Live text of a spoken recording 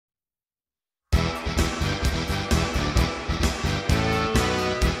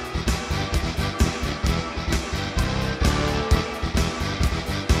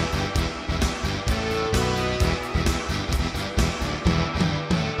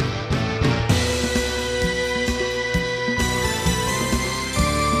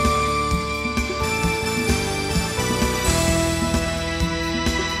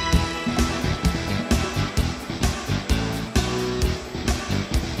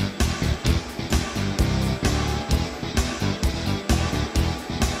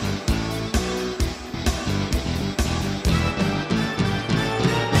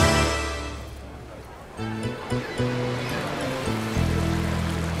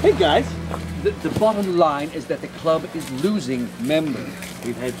Hey guys, the bottom line is that the club is losing members.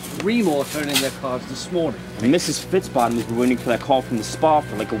 We've had 3 more turn in their cards this morning. And Mrs. Fitzbottom has been waiting for that call from the spa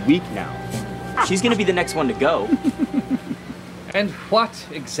for like a week now. She's gonna be the next one to go. And what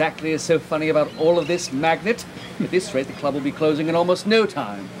exactly is so funny about all of this, Magnet? At this rate, the club will be closing in almost no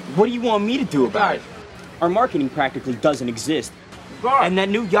time. What do you want me to do about it? Our marketing practically doesn't exist. And that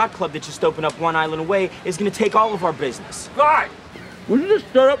new yacht club that just opened up one island away is gonna take all of our business. Guy, will you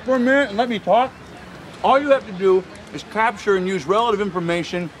just shut up for a minute and let me talk? All you have to do is capture and use relative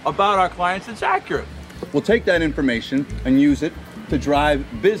information about our clients that's accurate. We'll take that information and use it to drive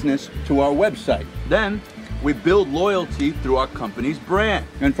business to our website. Then, we build loyalty through our company's brand.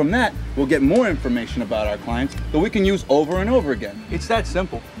 And from that, we'll get more information about our clients that we can use over and over again. It's that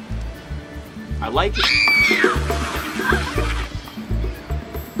simple. I like it.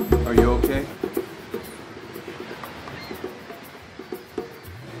 Are you okay?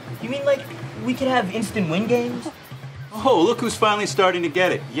 You mean like we could have instant win games? Oh, look who's finally starting to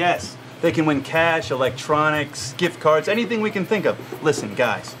get it. Yes, they can win cash, electronics, gift cards, anything we can think of. Listen,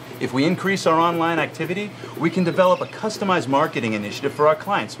 guys, if we increase our online activity, we can develop a customized marketing initiative for our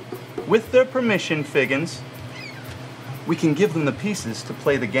clients. With their permission, Figgins, we can give them the pieces to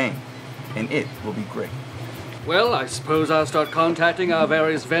play the game, and it will be great. Well, I suppose I'll start contacting our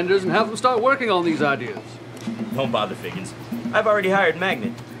various vendors and have them start working on these ideas. Don't bother, Figgins. I've already hired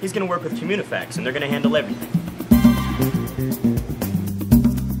Magnet. He's gonna work with Communifax, and they're gonna handle everything.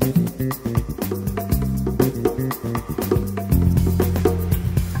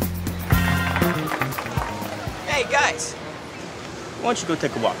 Hey, guys. Why don't you go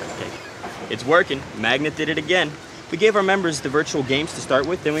take a walk, okay? It's working. Magnet did it again. We gave our members the virtual games to start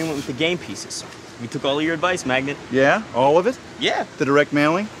with, then we went with the game pieces. We took all of your advice, Magnet. Yeah? All of it? Yeah. The direct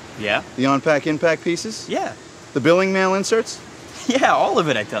mailing? Yeah. The on-pack, in-pack pieces? Yeah. The billing mail inserts? Yeah, all of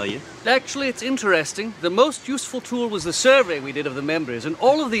it, I tell you. Actually, it's interesting. The most useful tool was the survey we did of the members and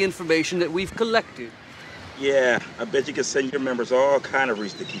all of the information that we've collected. Yeah, I bet you can send your members all kind of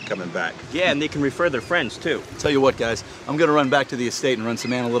reasons to keep coming back. Yeah, and they can refer their friends, too. Tell you what, guys, I'm gonna run back to the estate and run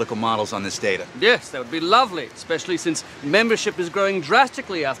some analytical models on this data. Yes, that would be lovely, especially since membership is growing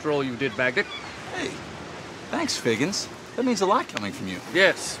drastically after all you did, Magnet. Hey, thanks, Figgins. That means a lot coming from you.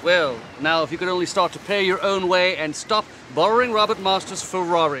 Yes, well, now if you could only start to pay your own way and stop borrowing Robert Master's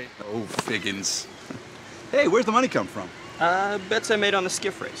Ferrari. Oh, Figgins. Hey, where's the money come from? Bets I made on the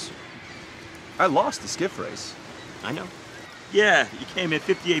skiff race. I lost the skiff race. I know. Yeah, you came in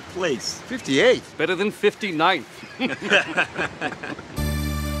 58th place. 58th? Better than 59th.